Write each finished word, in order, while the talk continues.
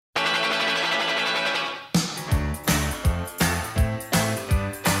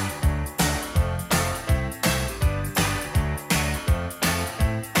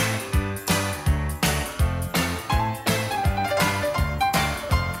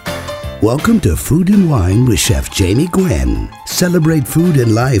Welcome to Food and Wine with Chef Jamie Gwen. Celebrate food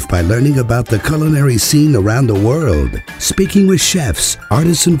and life by learning about the culinary scene around the world. Speaking with chefs,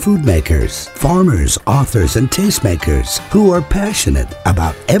 artisan food makers, farmers, authors, and tastemakers who are passionate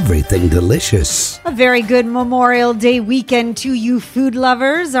about everything delicious. A very good Memorial Day weekend to you food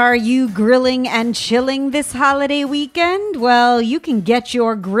lovers. Are you grilling and chilling this holiday weekend? Well, you can get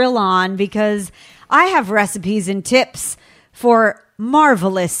your grill on because I have recipes and tips for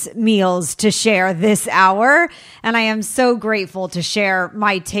marvelous meals to share this hour, and I am so grateful to share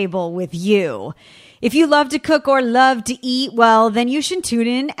my table with you. If you love to cook or love to eat, well, then you should tune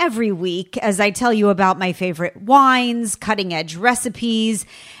in every week as I tell you about my favorite wines, cutting-edge recipes,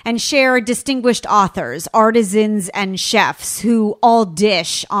 and share distinguished authors, artisans, and chefs who all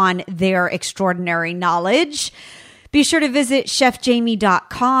dish on their extraordinary knowledge. Be sure to visit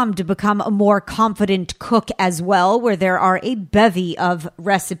chefjamie.com to become a more confident cook as well, where there are a bevy of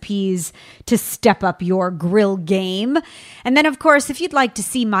recipes to step up your grill game. And then, of course, if you'd like to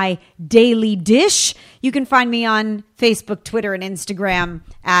see my daily dish, you can find me on Facebook, Twitter, and Instagram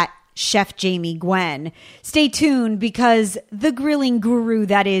at Chef Jamie Gwen. Stay tuned because the grilling guru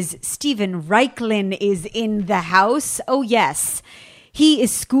that is Steven Raichlen is in the house. Oh, yes. He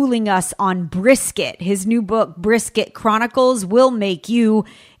is schooling us on brisket. His new book, Brisket Chronicles, will make you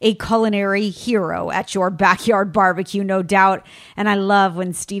a culinary hero at your backyard barbecue, no doubt. And I love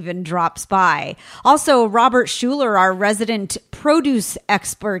when Steven drops by. Also, Robert Schuler, our resident produce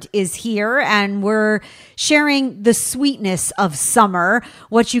expert, is here, and we're sharing the sweetness of summer,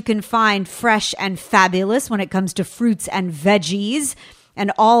 what you can find fresh and fabulous when it comes to fruits and veggies, and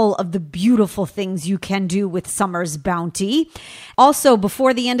all of the beautiful things you can do with summer's bounty. Also,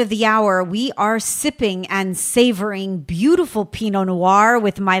 before the end of the hour, we are sipping and savoring beautiful Pinot Noir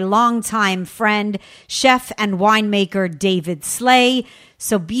with my longtime friend, chef and winemaker David Slay.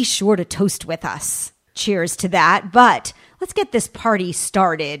 So be sure to toast with us. Cheers to that. But let's get this party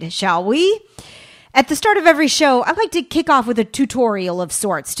started, shall we? At the start of every show, I like to kick off with a tutorial of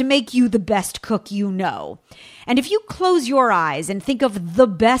sorts to make you the best cook you know. And if you close your eyes and think of the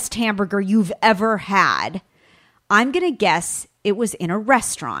best hamburger you've ever had, I'm going to guess it was in a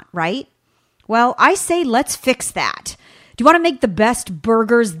restaurant, right? Well, I say let's fix that. Do you want to make the best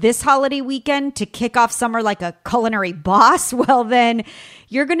burgers this holiday weekend to kick off summer like a culinary boss? Well, then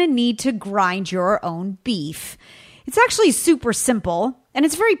you're going to need to grind your own beef. It's actually super simple, and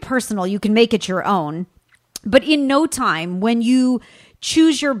it's very personal. You can make it your own. But in no time, when you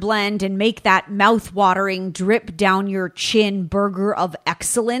choose your blend and make that mouth-watering, drip down your chin burger of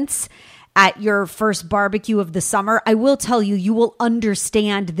excellence at your first barbecue of the summer, I will tell you, you will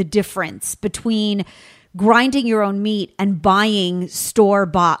understand the difference between grinding your own meat and buying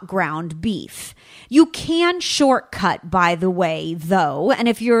store-bought ground beef. You can shortcut, by the way, though, and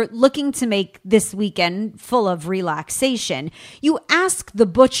if you're looking to make this weekend full of relaxation, you ask the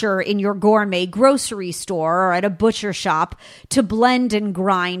butcher in your gourmet grocery store or at a butcher shop to blend and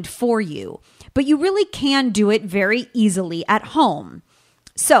grind for you. But you really can do it very easily at home.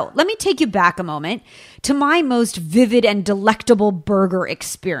 So let me take you back a moment to my most vivid and delectable burger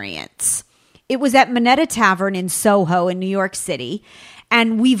experience. It was at Minetta Tavern in Soho in New York City,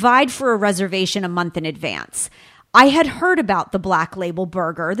 and we vied for a reservation a month in advance. I had heard about the Black Label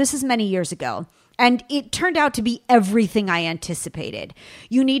Burger. This is many years ago, and it turned out to be everything I anticipated.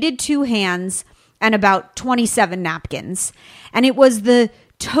 You needed 2 hands and about 27 napkins, and it was the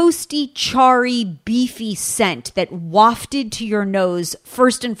toasty, charry, beefy scent that wafted to your nose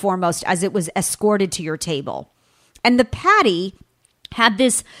first and foremost as it was escorted to your table. And the patty had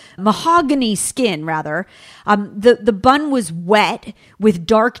this mahogany skin, rather. The bun was wet with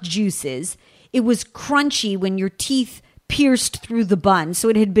dark juices. It was crunchy when your teeth pierced through the bun, so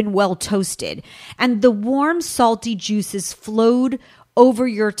it had been well toasted. And the warm, salty juices flowed over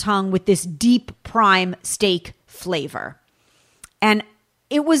your tongue with this deep prime steak flavor. And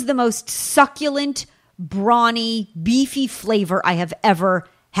it was the most succulent, brawny, beefy flavor I have ever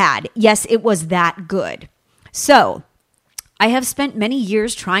had. Yes, it was that good. So I have spent many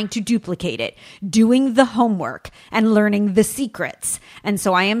years trying to duplicate it, doing the homework and learning the secrets. And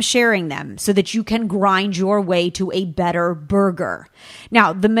so I am sharing them so that you can grind your way to a better burger.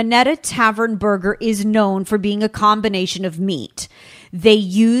 Now, the Minetta Tavern burger is known for being a combination of meat. They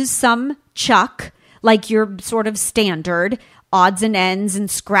use some chuck, like your sort of standard odds and ends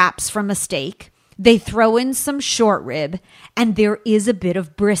and scraps from a steak. They throw in some short rib, and there is a bit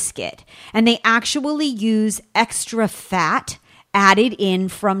of brisket. And they actually use extra fat added in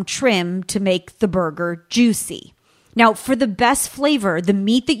from trim to make the burger juicy. Now, for the best flavor, the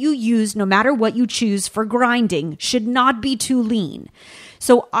meat that you use, no matter what you choose for grinding, should not be too lean.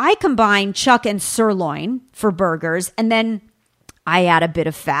 So I combine chuck and sirloin for burgers, and then I add a bit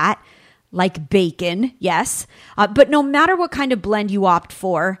of fat, like bacon, yes. But no matter what kind of blend you opt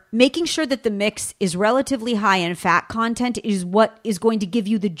for, making sure that the mix is relatively high in fat content is what is going to give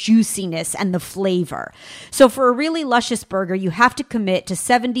you the juiciness and the flavor. So for a really luscious burger, you have to commit to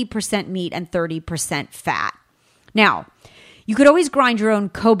 70% meat and 30% fat. Now, you could always grind your own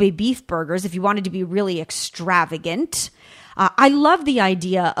Kobe beef burgers if you wanted to be really extravagant. I love the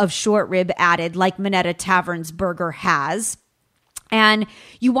idea of short rib added like Minetta Tavern's burger has. And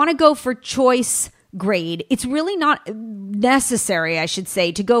you want to go for choice grade. It's really not necessary, I should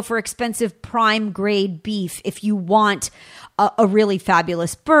say, to go for expensive prime grade beef if you want a really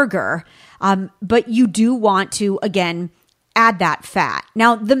fabulous burger. But you do want to, again, add that fat.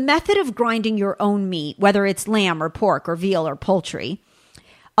 Now, the method of grinding your own meat, whether it's lamb or pork or veal or poultry,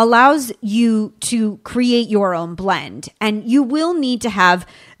 allows you to create your own blend. And you will need to have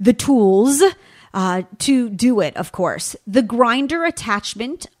the tools to do it, of course. The grinder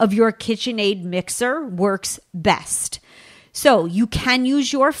attachment of your KitchenAid mixer works best. So you can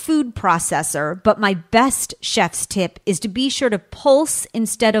use your food processor, but my best chef's tip is to be sure to pulse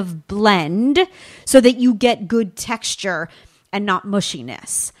instead of blend so that you get good texture and not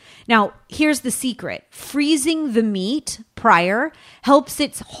mushiness. Now, here's the secret. Freezing the meat prior helps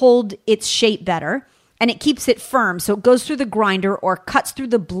it hold its shape better, and it keeps it firm so it goes through the grinder or cuts through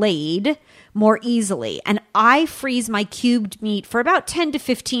the blade more easily. And I freeze my cubed meat for about 10 to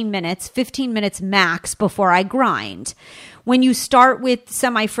 15 minutes max before I grind. When you start with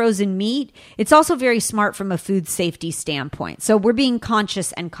semi-frozen meat, it's also very smart from a food safety standpoint. So we're being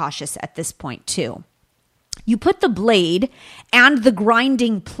conscious and cautious at this point too. You put the blade and the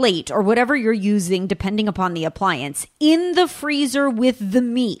grinding plate or whatever you're using, depending upon the appliance, in the freezer with the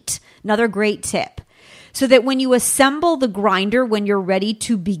meat. Another great tip. So that when you assemble the grinder, when you're ready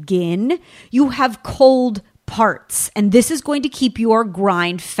to begin, you have cold parts. And this is going to keep your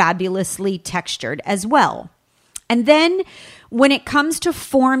grind fabulously textured as well. And then when it comes to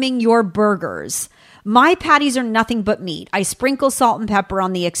forming your burgers, my patties are nothing but meat. I sprinkle salt and pepper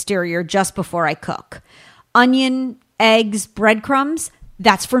on the exterior just before I cook. Onion, eggs, breadcrumbs,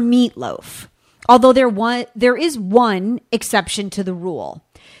 that's for meatloaf. Although there is one exception to the rule.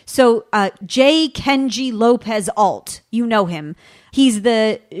 So J. Kenji Lopez Alt, you know him. He's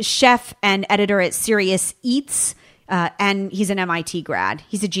the chef and editor at Serious Eats, and he's an MIT grad.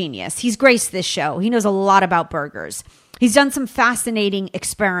 He's a genius. He's graced this show. He knows a lot about burgers. He's done some fascinating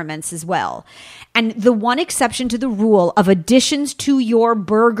experiments as well. And the one exception to the rule of additions to your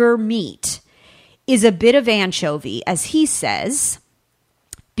burger meat is a bit of anchovy, as he says,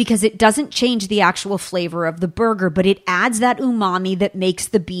 because it doesn't change the actual flavor of the burger, but it adds that umami that makes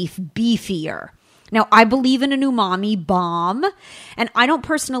the beef beefier. Now, I believe in an umami bomb, and I don't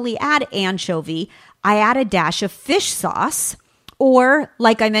personally add anchovy. I add a dash of fish sauce, or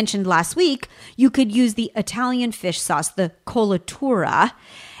like I mentioned last week, you could use the Italian fish sauce, the colatura.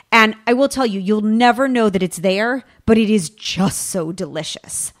 And I will tell you, you'll never know that it's there, but it is just so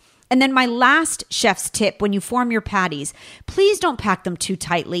delicious. And then my last chef's tip when you form your patties, please don't pack them too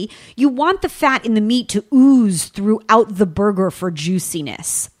tightly. You want the fat in the meat to ooze throughout the burger for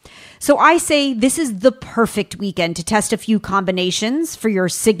juiciness. So I say this is the perfect weekend to test a few combinations for your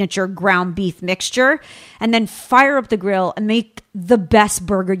signature ground beef mixture and then fire up the grill and make the best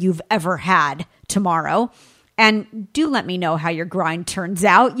burger you've ever had tomorrow. And do let me know how your grind turns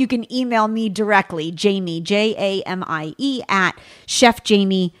out. You can email me directly, Jamie, Jamie, at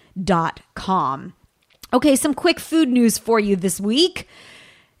chefjamie.com. Okay, some quick food news for you this week.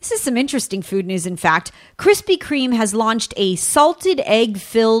 This is some interesting food news, in fact. Krispy Kreme has launched a salted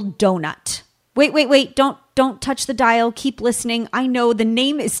egg-filled donut. Wait, don't touch the dial. Keep listening. I know the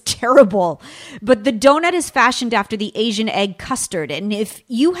name is terrible, but the donut is fashioned after the Asian egg custard. And if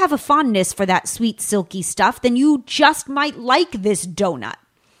you have a fondness for that sweet, silky stuff, then you just might like this donut.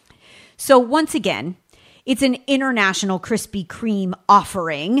 So once again, it's an international Krispy Kreme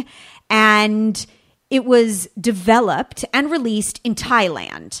offering, and it was developed and released in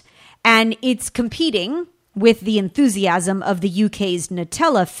Thailand. And it's competing with the enthusiasm of the UK's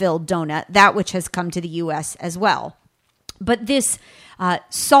Nutella-filled donut, that which has come to the US as well. But this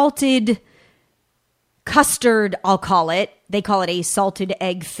salted custard, I'll call it, they call it a salted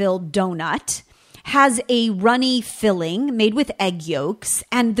egg-filled donut, has a runny filling made with egg yolks,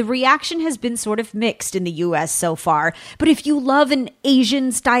 and the reaction has been sort of mixed in the US so far. But if you love an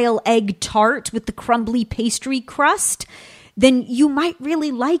Asian-style egg tart with the crumbly pastry crust, then you might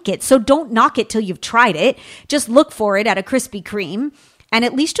really like it. So don't knock it till you've tried it. Just look for it at a Krispy Kreme. And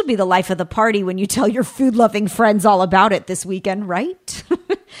at least you'll be the life of the party when you tell your food-loving friends all about it this weekend, right?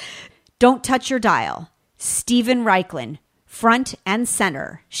 Don't touch your dial. Steven Raichlen, front and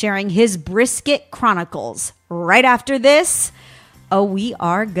center, sharing his brisket chronicles. Right after this, we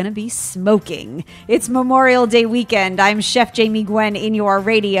are going to be smoking. It's Memorial Day weekend. I'm Chef Jamie Gwen in your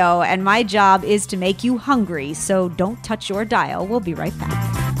radio, and my job is to make you hungry. So don't touch your dial. We'll be right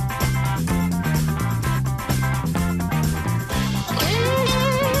back.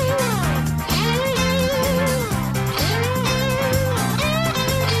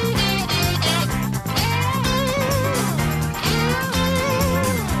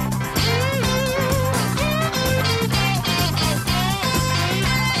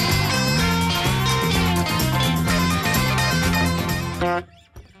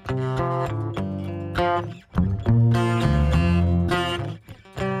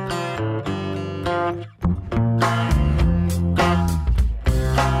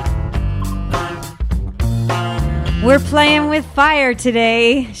 We're playing with fire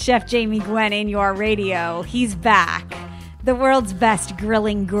today. Chef Jamie Gwen in your radio. He's back. The world's best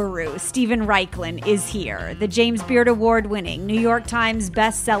grilling guru, Steven Raichlen, is here. The James Beard Award-winning, New York Times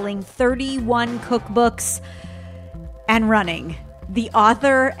best-selling 31 cookbooks and running. The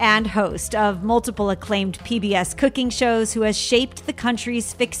author and host of multiple acclaimed PBS cooking shows who has shaped the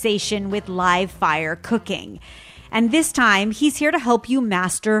country's fixation with live fire cooking. And this time, he's here to help you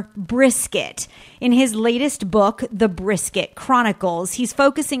master brisket. In his latest book, The Brisket Chronicles, he's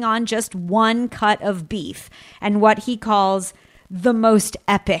focusing on just one cut of beef and what he calls the most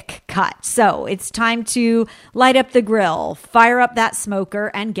epic cut. So it's time to light up the grill, fire up that smoker,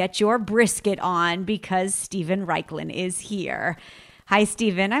 and get your brisket on because Steven Raichlen is here. Hi,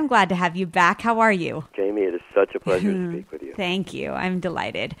 Steven. I'm glad to have you back. How are you? Jamie, it is such a pleasure to speak with you. Thank you. I'm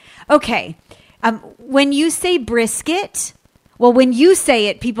delighted. Okay. When you say brisket, well, when you say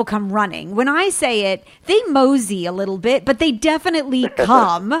it, people come running. When I say it, they mosey a little bit, but they definitely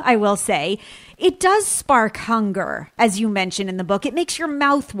come, I will say. It does spark hunger, as you mentioned in the book. It makes your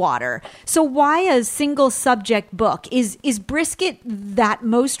mouth water. So why a single subject book? Is brisket that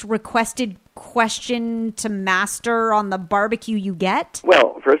most requested question to master on the barbecue you get?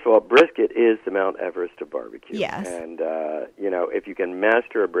 Well, first of all, brisket is the Mount Everest of barbecue. Yes. And, if you can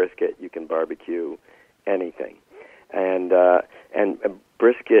master a brisket, you can barbecue anything. And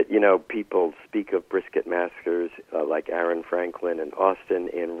brisket, people speak of brisket masters like Aaron Franklin and Austin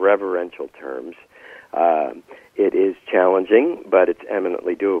in reverential terms. It is challenging, but it's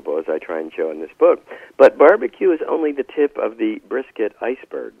eminently doable, as I try and show in this book. But barbecue is only the tip of the brisket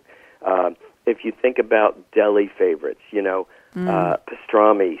iceberg. If you think about deli favorites,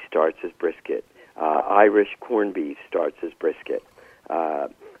 pastrami starts as brisket. Irish corned beef starts as brisket.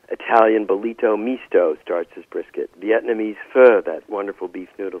 Italian bollito misto starts as brisket. Vietnamese pho, that wonderful beef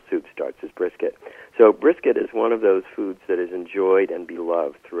noodle soup, starts as brisket. So brisket is one of those foods that is enjoyed and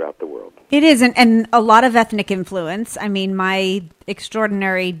beloved throughout the world. It is, and a lot of ethnic influence. I mean, my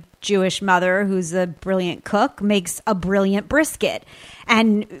extraordinary Jewish mother, who's a brilliant cook, makes a brilliant brisket.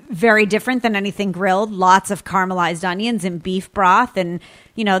 And very different than anything grilled. Lots of caramelized onions and beef broth and,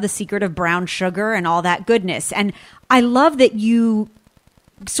 the secret of brown sugar and all that goodness. And I love that you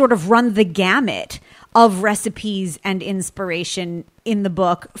sort of run the gamut of recipes and inspiration in the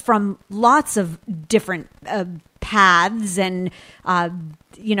book from lots of different paths and,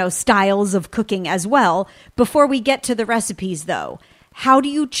 styles of cooking as well. Before we get to the recipes, though, how do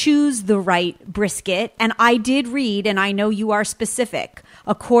you choose the right brisket? And I did read, and I know you are specific,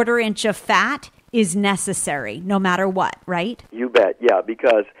 1/4 inch of fat is necessary no matter what, right? You bet, yeah,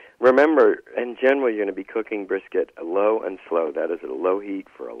 because remember, in general, you're going to be cooking brisket low and slow. That is at a low heat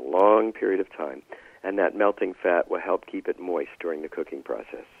for a long period of time. And that melting fat will help keep it moist during the cooking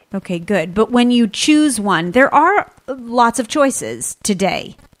process. Okay, good. But when you choose one, there are lots of choices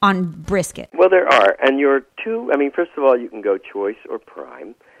today on brisket. Well, there are. And first of all, you can go choice or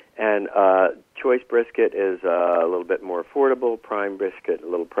prime. And choice brisket is a little bit more affordable. Prime brisket, a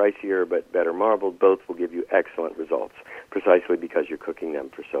little pricier, but better marbled. Both will give you excellent results, precisely because you're cooking them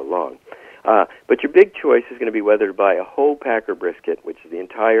for so long. But your big choice is going to be whether to buy a whole packer brisket, which is the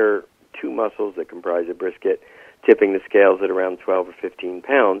entire 2 muscles that comprise a brisket, tipping the scales at around 12 or 15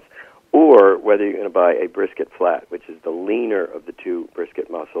 pounds, or whether you're going to buy a brisket flat, which is the leaner of the 2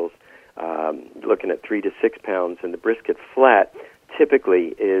 brisket muscles, looking at 3 to 6 pounds, and the brisket flat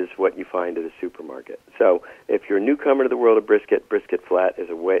typically is what you find at a supermarket. So if you're a newcomer to the world of brisket, brisket flat is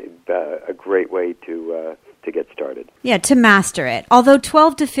a great way to to get started. Yeah, to master it. Although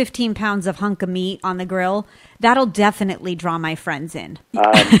 12 to 15 pounds of hunk of meat on the grill, that'll definitely draw my friends in.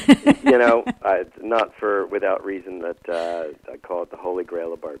 It's not without reason that I call it the holy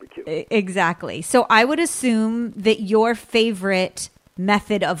grail of barbecue. Exactly. So I would assume that your favorite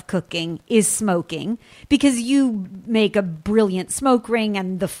method of cooking is smoking, because you make a brilliant smoke ring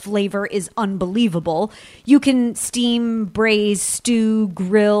and the flavor is unbelievable. You can steam, braise, stew,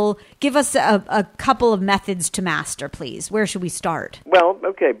 grill. Give us a couple of methods to master, please. Where should we start? Well,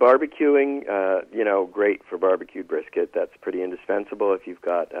 okay, barbecuing, great for barbecued brisket. That's pretty indispensable if you've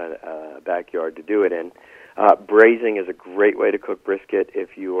got a backyard to do it in. Braising is a great way to cook brisket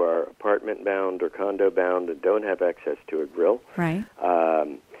if you are apartment-bound or condo-bound and don't have access to a grill. Right.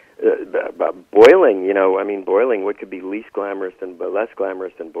 Boiling, boiling, what could be less glamorous than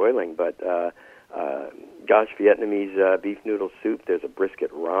boiling, but Vietnamese beef noodle soup. There's a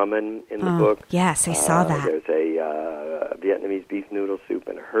brisket ramen in the book. Yes, I saw that. There's a Vietnamese beef noodle soup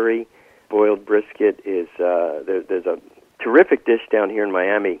in a hurry. Boiled brisket is, there's a terrific dish down here in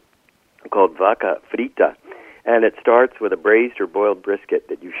Miami called vaca frita, and it starts with a braised or boiled brisket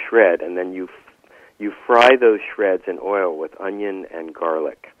that you shred, and then you fry those shreds in oil with onion and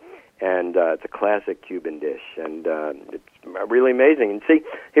garlic. And it's a classic Cuban dish, and it's really amazing. And see,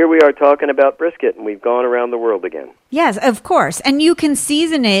 here we are talking about brisket, and we've gone around the world again. Yes, of course. And you can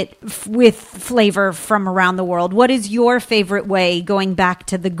season it with flavor from around the world. What is your favorite way, going back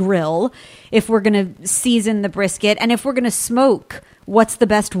to the grill, if we're going to season the brisket? And if we're going to smoke, what's the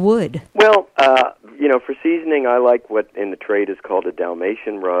best wood? Well, for seasoning, I like what in the trade is called a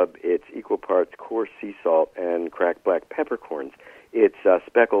Dalmatian rub. It's equal parts coarse sea salt and cracked black peppercorns. It's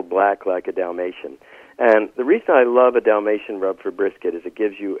speckled black like a Dalmatian. And the reason I love a Dalmatian rub for brisket is it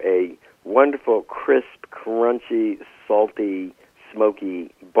gives you a wonderful, crisp, crunchy, salty,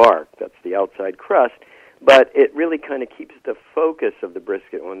 smoky bark. That's the outside crust. But it really kind of keeps the focus of the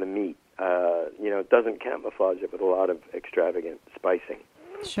brisket on the meat. It doesn't camouflage it with a lot of extravagant spicing.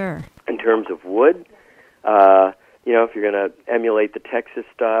 Sure. In terms of wood, if you're going to emulate the Texas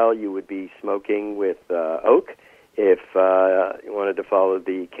style, you would be smoking with oak. If you wanted to follow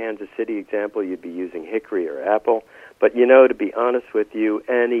the Kansas City example, you'd be using hickory or apple. But, to be honest with you,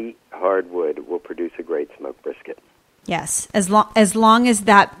 any hardwood will produce a great smoked brisket. Yes, as long as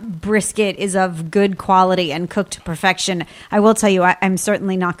that brisket is of good quality and cooked to perfection, I will tell you, I'm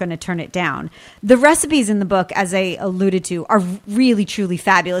certainly not going to turn it down. The recipes in the book, as I alluded to, are really, truly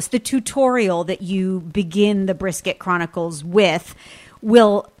fabulous. The tutorial that you begin the Brisket Chronicles with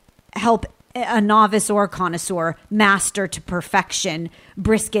will help a novice or connoisseur master to perfection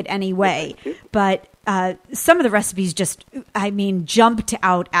brisket anyway. But some of the recipes just, jumped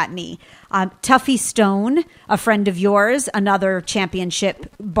out at me. Tuffy Stone, a friend of yours, another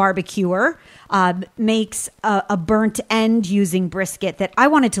championship barbecuer, makes a burnt end using brisket that I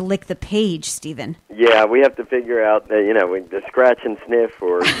wanted to lick the page, Stephen. Yeah, we have to figure out, the scratch and sniff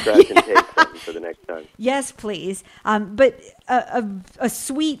or scratch and taste something for the next time. Yes, please. But a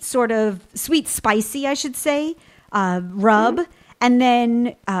sweet, sweet spicy, I should say, rub. Mm-hmm. And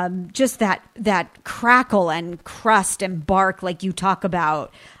then just that crackle and crust and bark like you talk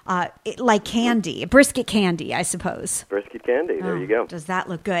about, like candy, brisket candy, I suppose. Brisket candy, there you go. Does that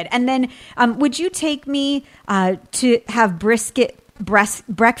look good? And then would you take me to have brisket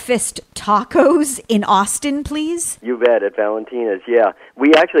breakfast tacos in Austin, please? You bet, at Valentina's, yeah.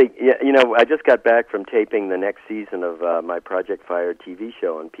 We actually, I just got back from taping the next season of my Project Fire TV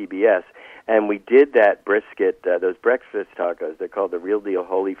show on PBS. And we did that brisket, those breakfast tacos. They're called the Real Deal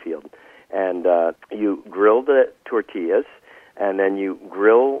Holyfield. And you grill the tortillas, and then you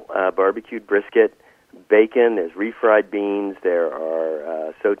grill barbecued brisket, bacon, there's refried beans, there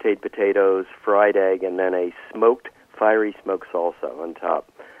are sautéed potatoes, fried egg, and then a fiery smoked salsa on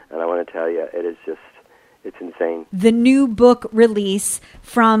top. And I want to tell you, it's insane. The new book release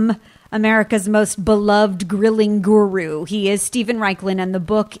from America's most beloved grilling guru. He is Steven Raichlen, and the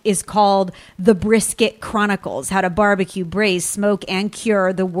book is called The Brisket Chronicles, How to Barbecue, Braise, Smoke, and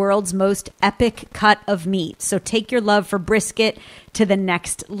Cure the World's Most Epic Cut of Meat. So take your love for brisket to the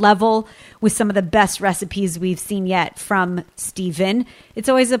next level with some of the best recipes we've seen yet from Steven. It's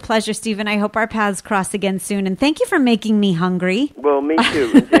always a pleasure, Steven. I hope our paths cross again soon, and thank you for making me hungry. Well, me too.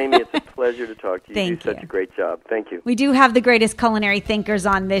 And Jamie, it's a pleasure to talk to you. Thank you do such a great job. Thank you. We do have the greatest culinary thinkers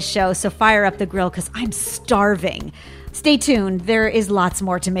on this show, so fire up the grill because I'm starving. Stay tuned. There is lots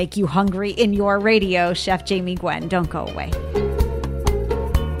more to make you hungry in your radio. Chef Jamie Gwen, don't go away.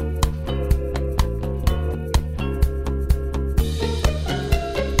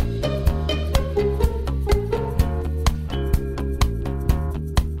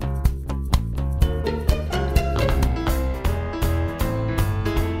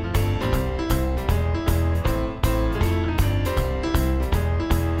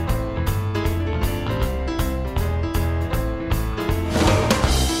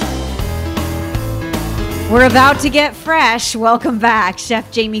 We're about to get fresh. Welcome back,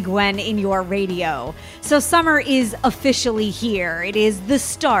 Chef Jamie Gwen in your radio. So summer is officially here. It is the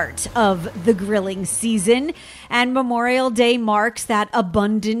start of the grilling season, and Memorial Day marks that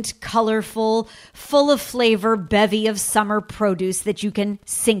abundant, colorful, full of flavor bevy of summer produce that you can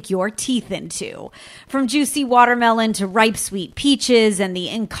sink your teeth into. From juicy watermelon to ripe sweet peaches and the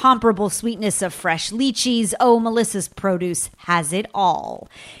incomparable sweetness of fresh lychees, Melissa's Produce has it all.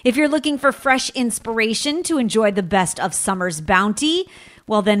 If you're looking for fresh inspiration to enjoy the best of summer's bounty,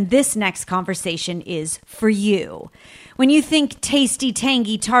 well, then this next conversation is for you. When you think tasty,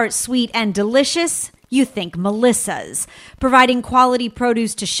 tangy, tart, sweet, and delicious, you think Melissa's, providing quality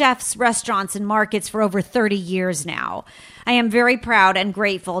produce to chefs, restaurants, and markets for over 30 years now. I am very proud and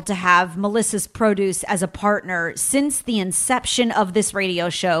grateful to have Melissa's Produce as a partner since the inception of this radio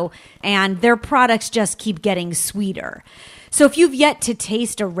show, and their products just keep getting sweeter. So if you've yet to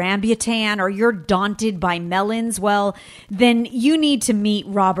taste a rambutan or you're daunted by melons, well, then you need to meet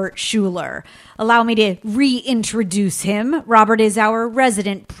Robert Schuller. Allow me to reintroduce him. Robert is our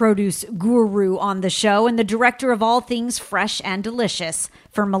resident produce guru on the show and the director of all things fresh and delicious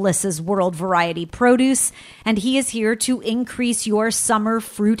for Melissa's World Variety Produce, and he is here to increase your summer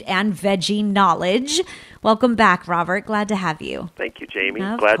fruit and veggie knowledge. Welcome back, Robert. Glad to have you. Thank you, Jamie.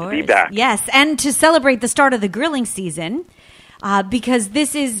 Of Glad course. to be back. Yes, and to celebrate the start of the grilling season, because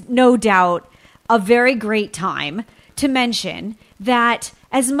this is no doubt a very great time to mention that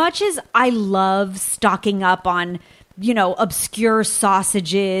as much as I love stocking up on, obscure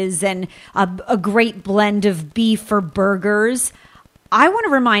sausages and a great blend of beef for burgers, I want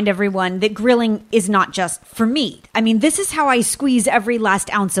to remind everyone that grilling is not just for meat. I mean, this is how I squeeze every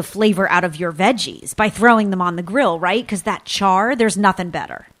last ounce of flavor out of your veggies, by throwing them on the grill, right? Because that char, there's nothing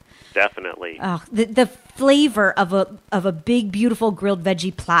better. Definitely. The flavor of a big, beautiful grilled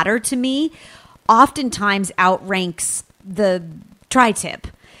veggie platter to me oftentimes outranks the tri-tip.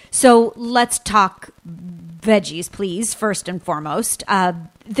 So let's talk veggies, please, first and foremost.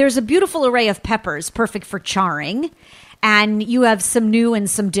 There's a beautiful array of peppers, perfect for charring, and you have some new and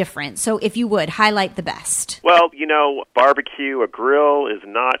some different. So if you would, highlight the best. Well, barbecue, a grill is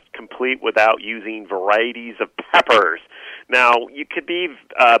not complete without using varieties of peppers. Now, you could be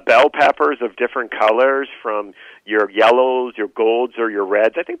bell peppers of different colors, from your yellows, your golds, or your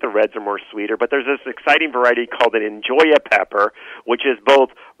reds. I think the reds are more sweeter, but there's this exciting variety called an Enjoya pepper, which is both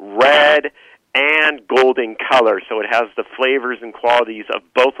red and golden color, so it has the flavors and qualities of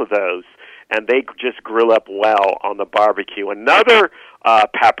both of those, and they just grill up well on the barbecue. Another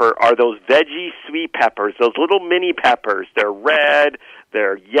pepper are those veggie sweet peppers, those little mini peppers. They're red,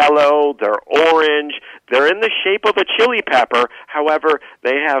 they're yellow, they're orange. They're in the shape of a chili pepper. However,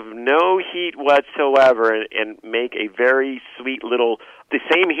 they have no heat whatsoever and make a very sweet little, the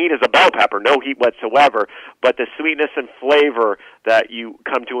same heat as a bell pepper, no heat whatsoever, but the sweetness and flavor that you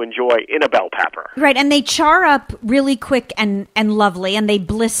come to enjoy in a bell pepper. Right, and they char up really quick and lovely, and they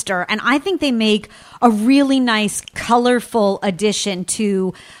blister, and I think they make a really nice, colorful addition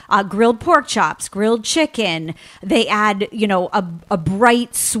to grilled pork chops, grilled chicken. They add, a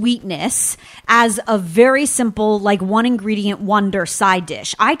bright sweetness as a very simple, like one-ingredient wonder side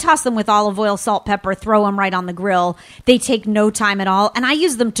dish. I toss them with olive oil, salt, pepper, throw them right on the grill. They take no time at all, and I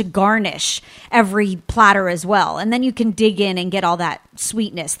use them to garnish every platter as well. And then you can dig in and get all that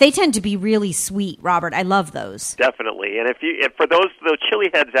sweetness. They tend to be really sweet, Robert. I love those. Definitely. And if for those chili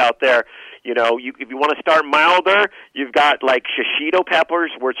heads out there, if you want to start milder, you've got like shishito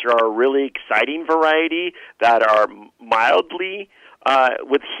peppers, which are a really exciting variety that are mildly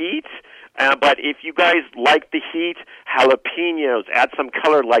with heat. But if you guys like the heat, jalapenos, add some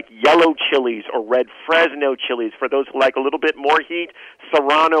color like yellow chilies or red Fresno chilies. For those who like a little bit more heat,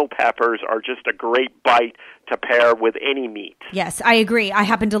 serrano peppers are just a great bite to pair with any meat. Yes, I agree. I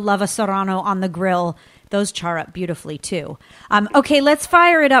happen to love a serrano on the grill. Those char up beautifully, too. Okay, let's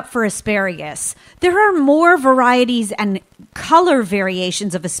fire it up for asparagus. There are more varieties and color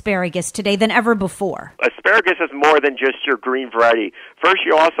variations of asparagus today than ever before. Asparagus is more than just your green variety. First,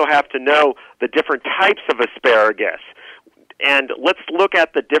 you also have to know the different types of asparagus. And let's look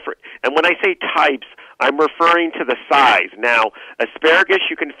at the different, and when I say types, I'm referring to the size. Now, asparagus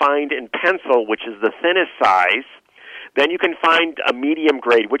you can find in pencil, which is the thinnest size. Then you can find a medium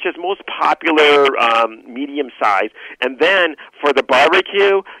grade, which is most popular, medium size. And then for the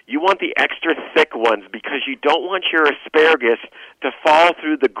barbecue, you want the extra thick ones because you don't want your asparagus to fall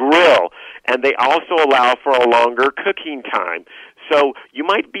through the grill. And they also allow for a longer cooking time. So you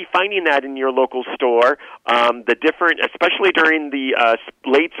might be finding that in your local store. The different, especially during the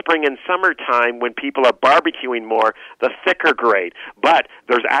late spring and summertime when people are barbecuing more, the thicker grade. But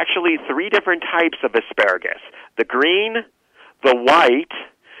there's actually 3 different types of asparagus: the green, the white,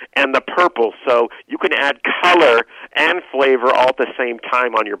 and the purple. So you can add color and flavor all at the same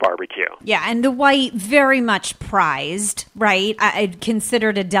time on your barbecue. Yeah, and the white, very much prized, right? I'd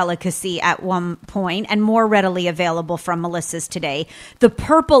considered a delicacy at one point and more readily available from Melissa's today. The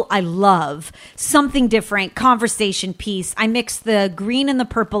purple, I love. Something different, conversation piece. I mix the green and the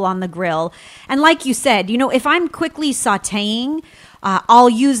purple on the grill. And like you said, if I'm quickly sauteing, I'll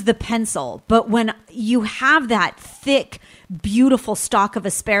use the pencil. But when you have that thick, beautiful stalk of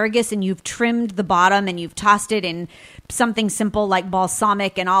asparagus and you've trimmed the bottom and you've tossed it in something simple like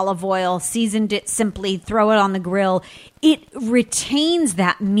balsamic and olive oil, seasoned it simply, throw it on the grill, it retains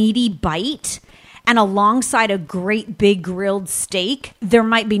that meaty bite. And alongside a great big grilled steak, there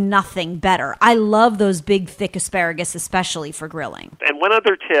might be nothing better. I love those big, thick asparagus, especially for grilling. And one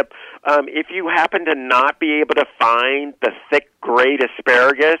other tip, if you happen to not be able to find the thick, great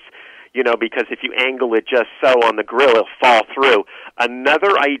asparagus, because if you angle it just so on the grill, it'll fall through.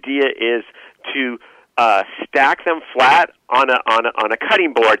 Another idea is to stack them flat on a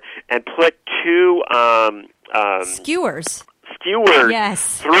cutting board and put 2 skewers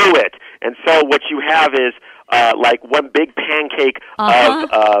yes, through it. And so what you have is like one big pancake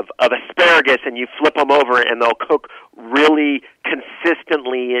of asparagus, and you flip them over, and they'll cook really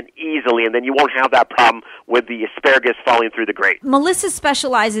consistently and easily, and then you won't have that problem with the asparagus falling through the grate. Melissa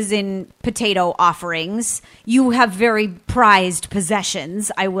specializes in potato offerings. You have very prized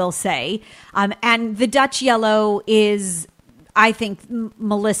possessions, I will say. And the Dutch yellow is, I think,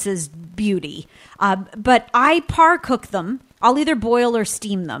 Melissa's beauty. But I par cook them. I'll either boil or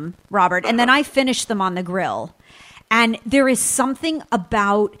steam them, Robert, and then I finish them on the grill. And there is something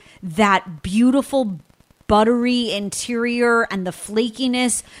about that beautiful buttery interior and the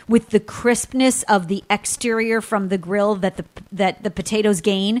flakiness with the crispness of the exterior from the grill that the potatoes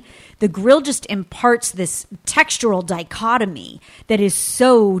gain. The grill just imparts this textural dichotomy that is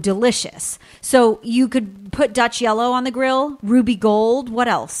so delicious. So you could put Dutch yellow on the grill, ruby gold. What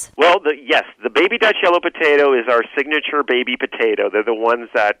else? Well, yes, the baby Dutch yellow potato is our signature baby potato. They're the ones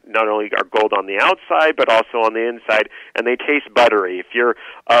that not only are gold on the outside, but also on the inside, and they taste buttery. If you're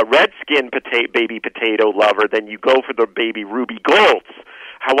a red-skinned baby potato lover, then you go for the baby ruby golds.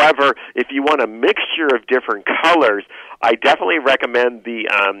 However, if you want a mixture of different colors, I definitely recommend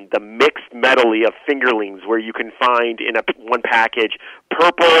the mixed medley of fingerlings, where you can find in one package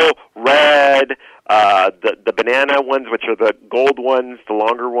purple, red, the banana ones, which are the gold ones, the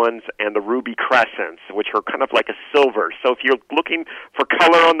longer ones, and the ruby crescents, which are kind of like a silver. So if you're looking for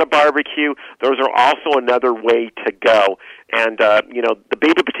color on the barbecue, those are also another way to go. And, the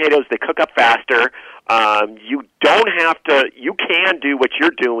baby potatoes, they cook up faster. You don't have to, you can do what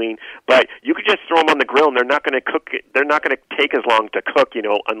you're doing, but you could just throw them on the grill and they're not going to cook, they're not going to take as long to cook,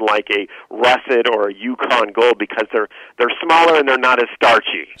 unlike a russet or a Yukon Gold, because they're smaller and they're not as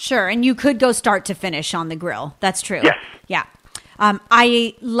starchy. Sure, and you could go start to finish on the grill. That's true. Yes. Yeah.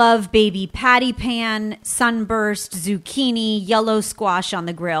 I love baby patty pan, sunburst, zucchini, yellow squash on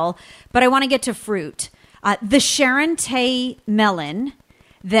the grill, but I want to get to fruit. The Charente melon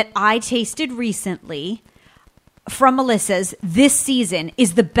that I tasted recently from Melissa's this season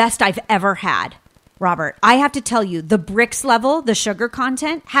is the best I've ever had, Robert. I have to tell you, the Brix level, the sugar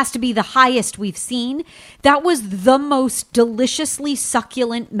content, has to be the highest we've seen. That was the most deliciously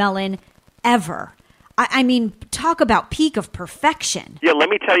succulent melon ever. I mean, talk about peak of perfection. Yeah, let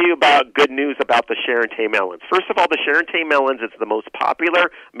me tell you about good news about the Charente melons. First of all, the Charente melons is the most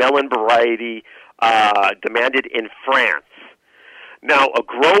popular melon variety demanded in France. Now, a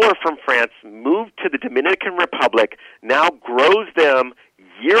grower from France moved to the Dominican Republic, now grows them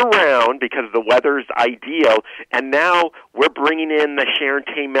year-round because the weather's ideal, and now we're bringing in the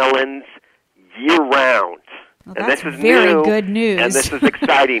Charente melons year-round. Well, and that's this is very new, good news. and this is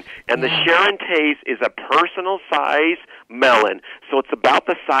exciting. And the Charentes is a personal-size melon, so it's about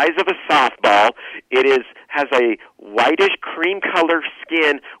the size of a softball. It has a whitish cream-colored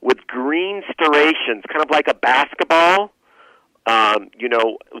skin with green striations, kind of like a basketball.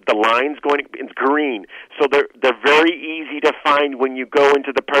 The lines going in green. So they're very easy to find when you go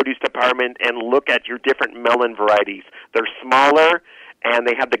into the produce department and look at your different melon varieties. They're smaller and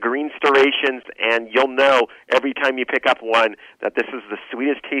they have the green striations, and you'll know every time you pick up one that this is the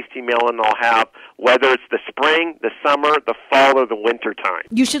sweetest tasting melon I'll have, whether it's the spring, the summer, the fall, or the winter time.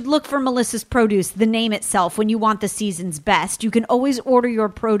 You should look for Melissa's Produce, the name itself, when you want the season's best. You can always order your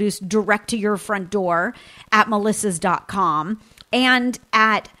produce direct to your front door at melissas.com. And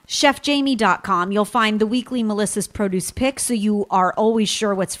at chefjamie.com, you'll find the weekly Melissa's Produce picks, so you are always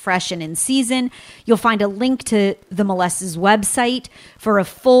sure what's fresh and in season. You'll find a link to the Melissa's website for a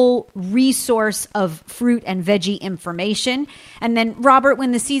full resource of fruit and veggie information. And then, Robert,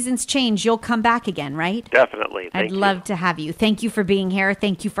 when the seasons change, you'll come back again, right? Definitely. I'd love to have you. Thank you for being here.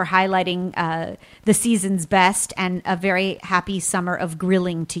 Thank you for highlighting the season's best, and a very happy summer of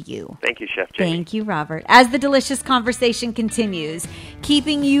grilling to you. Thank you, Chef Jamie. Thank you, Robert. As the delicious conversation continues,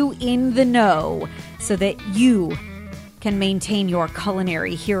 keeping you in the know so that you can maintain your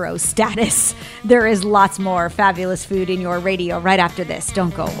culinary hero status. There is lots more fabulous food in your radio right after this.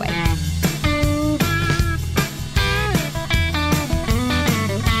 Don't go away.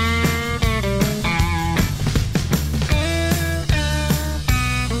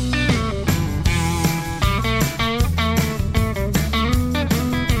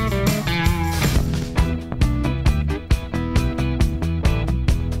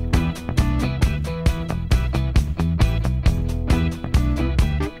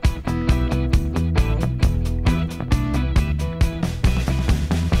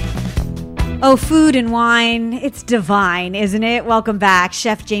 Oh, food and wine, it's divine, isn't it? Welcome back.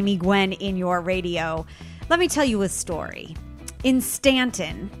 Chef Jamie Gwen in your radio. Let me tell you a story. In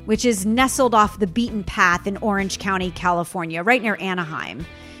Stanton, which is nestled off the beaten path in Orange County, California, right near Anaheim,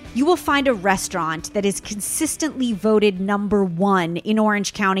 you will find a restaurant that is consistently voted number one in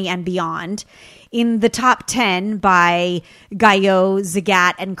Orange County and beyond, in the top 10 by Guyot,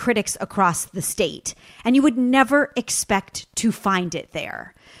 Zagat, and critics across the state. And you would never expect to find it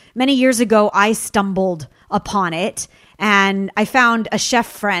there. Many years ago, I stumbled upon it, and I found a chef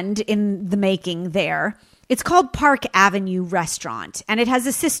friend in the making there. It's called Park Avenue Restaurant, and it has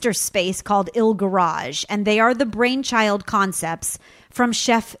a sister space called Il Garage, and they are the brainchild concepts from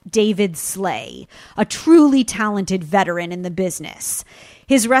Chef David Slay, a truly talented veteran in the business.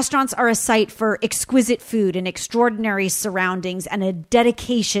 His restaurants are a site for exquisite food and extraordinary surroundings and a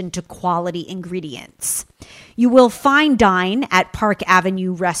dedication to quality ingredients. You will fine dine at Park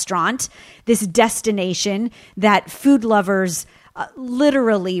Avenue Restaurant, this destination that food lovers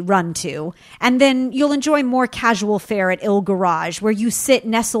literally run to. And then you'll enjoy more casual fare at Il Garage, where you sit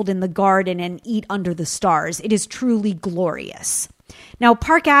nestled in the garden and eat under the stars. It is truly glorious. Now,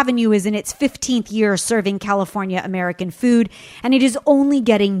 Park Avenue is in its 15th year serving California American food, and it is only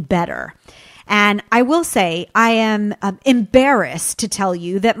getting better. And I will say, I am embarrassed to tell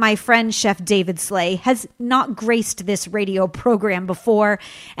you that my friend Chef David Slay has not graced this radio program before,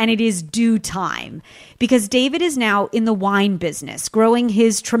 and it is due time. Because David is now in the wine business, growing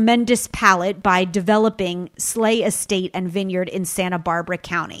his tremendous palate by developing Slay Estate and Vineyard in Santa Barbara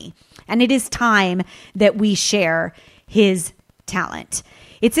County. And it is time that we share his talent.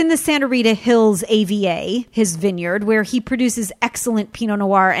 It's in the Santa Rita Hills AVA, his vineyard, where he produces excellent Pinot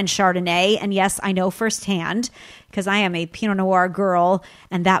Noir and Chardonnay. And yes, I know firsthand, because I am a Pinot Noir girl,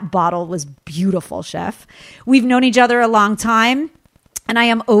 and that bottle was beautiful, Chef. We've known each other a long time, and I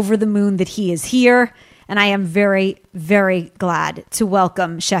am over the moon that he is here. And I am very, very glad to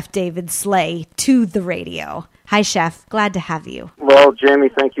welcome Chef David Slay to the radio. Hi, Chef. Glad to have you. Well, Jamie,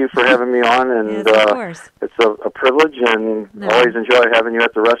 thank you for having me on. And yes, of course. It's a privilege, and always enjoy having you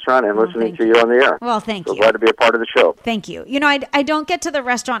at the restaurant and listening to you on the air. Well, thank you. Glad to be a part of the show. Thank you. You know, I don't get to the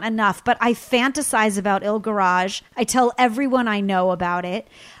restaurant enough, but I fantasize about Il Garage. I tell everyone I know about it.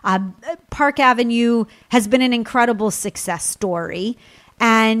 Park Avenue has been an incredible success story.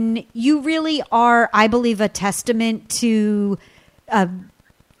 And you really are, I believe, a testament to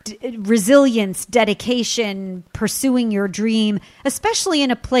resilience, dedication, pursuing your dream, especially in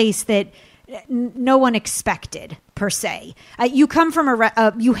a place that no one expected, per se. You come from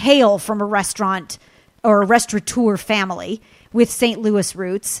you hail from a restaurant or a restaurateur family with St. Louis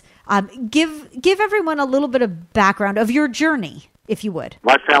roots. Give everyone a little bit of background of your journey, if you would.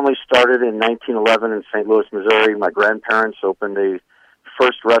 My family started in 1911 in St. Louis, Missouri. My grandparents opened the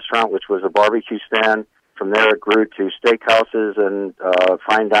first restaurant, which was a barbecue stand. From there, it grew to steakhouses and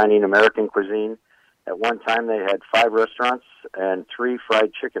fine dining American cuisine. At one time, they had 5 restaurants and 3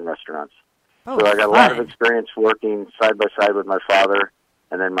 fried chicken restaurants. Oh, so I got a lot of experience working side by side with my father.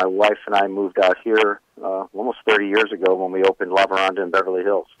 And then my wife and I moved out here almost 30 years ago when we opened La Veranda in Beverly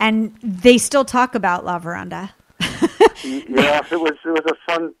Hills. And they still talk about La Veranda. Yeah, it was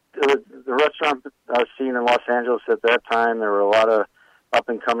a fun. The restaurant scene in Los Angeles at that time. There were a lot of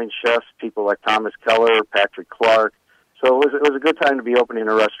up-and-coming chefs, people like Thomas Keller, Patrick Clark. So it was a good time to be opening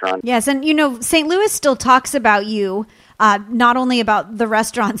a restaurant. Yes, and St. Louis still talks about you, not only about the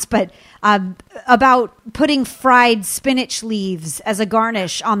restaurants, but about putting fried spinach leaves as a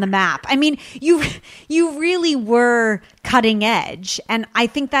garnish on the map. I mean, you really were cutting edge, and I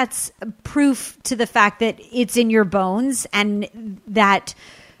think that's proof to the fact that it's in your bones, and that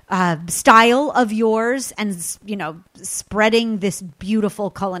style of yours, and spreading this beautiful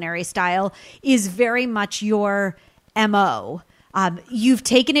culinary style is very much your MO. You've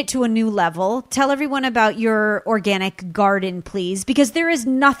taken it to a new level. Tell everyone about your organic garden, please, because there is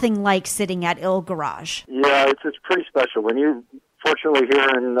nothing like sitting at Il Garage. Yeah, it's pretty special. When you, fortunately here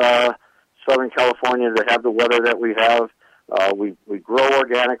in Southern California, to have the weather that we have, we grow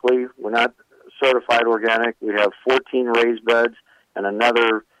organically. We're not certified organic. We have 14 raised beds and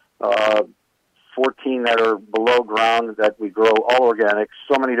another 14 that are below ground that we grow all organic.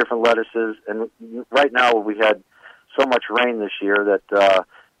 So many different lettuces, and right now we had so much rain this year that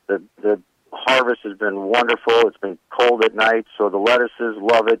the harvest has been wonderful. It's been cold at night, so the lettuces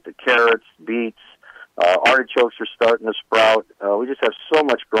love it. The carrots, beets, artichokes are starting to sprout. We just have so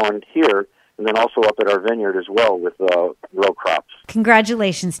much growing here, and then also up at our vineyard as well with row crops.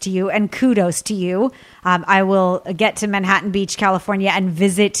 Congratulations to you, and kudos to you. I will get to Manhattan Beach, California, and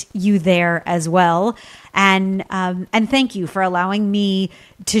visit you there as well. And thank you for allowing me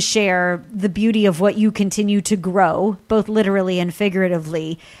to share the beauty of what you continue to grow, both literally and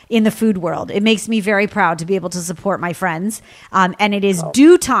figuratively, in the food world. It makes me very proud to be able to support my friends. And it is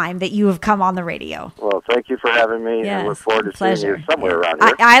due time that you have come on the radio. Well, thank you for having me. Yes, I look forward to seeing you somewhere around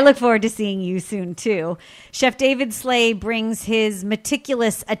here. I look forward to seeing you soon, too. Chef David Slay brings his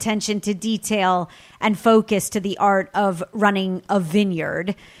meticulous attention to detail and focus to the art of running a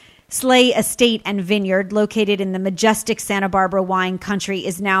vineyard. Slay Estate and Vineyard, located in the majestic Santa Barbara wine country,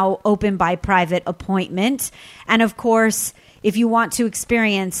 is now open by private appointment. And of course, if you want to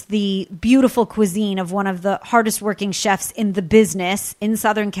experience the beautiful cuisine of one of the hardest working chefs in the business in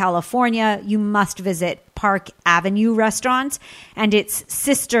Southern California, you must visit Park Avenue Restaurant and its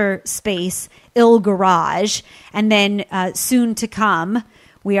sister space, Il Garage. And then soon to come,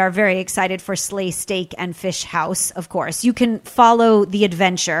 we are very excited for Slay Steak and Fish House, of course. You can follow the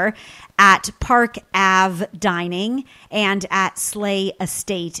adventure at Park Ave Dining and at Slay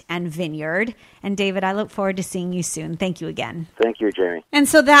Estate and Vineyard. And David, I look forward to seeing you soon. Thank you again. Thank you, Jamie. And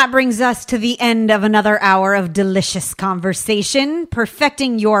so that brings us to the end of another hour of delicious conversation,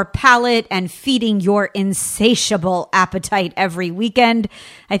 perfecting your palate and feeding your insatiable appetite every weekend.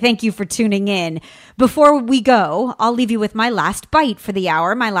 I thank you for tuning in. Before we go, I'll leave you with my last bite for the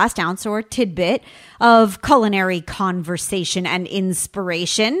hour, my last ounce or tidbit of culinary conversation and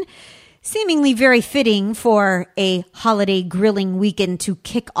inspiration. Seemingly very fitting for a holiday grilling weekend to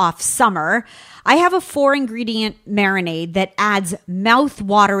kick off summer, I have a 4-ingredient marinade that adds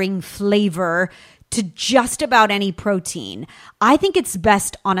mouth-watering flavor to just about any protein. I think it's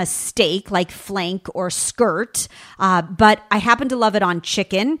best on a steak like flank or skirt, but I happen to love it on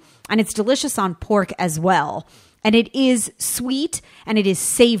chicken, and it's delicious on pork as well. And it is sweet, and it is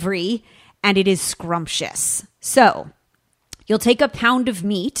savory, and it is scrumptious. So you'll take a pound of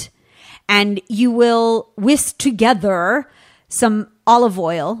meat, and you will whisk together some olive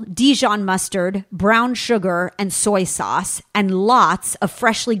oil, Dijon mustard, brown sugar, and soy sauce, and lots of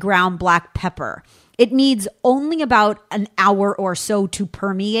freshly ground black pepper. It needs only about an hour or so to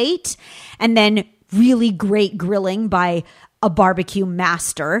permeate, and then really great grilling by a barbecue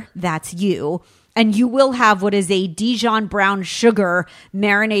master, that's you, and you will have what is a Dijon brown sugar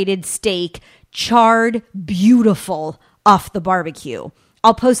marinated steak, charred, beautiful, off the barbecue.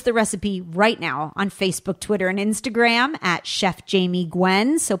 I'll post the recipe right now on Facebook, Twitter, and Instagram at Chef Jamie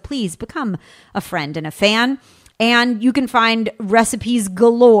Gwen. So please become a friend and a fan. And you can find recipes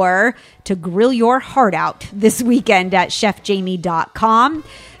galore to grill your heart out this weekend at chefjamie.com.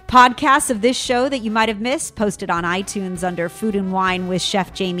 Podcasts of this show that you might have missed posted on iTunes under Food and Wine with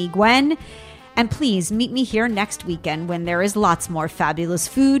Chef Jamie Gwen. And please meet me here next weekend when there is lots more fabulous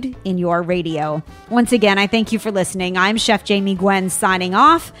food in your radio. Once again, I thank you for listening. I'm Chef Jamie Gwen signing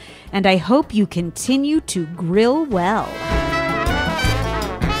off, and I hope you continue to grill well.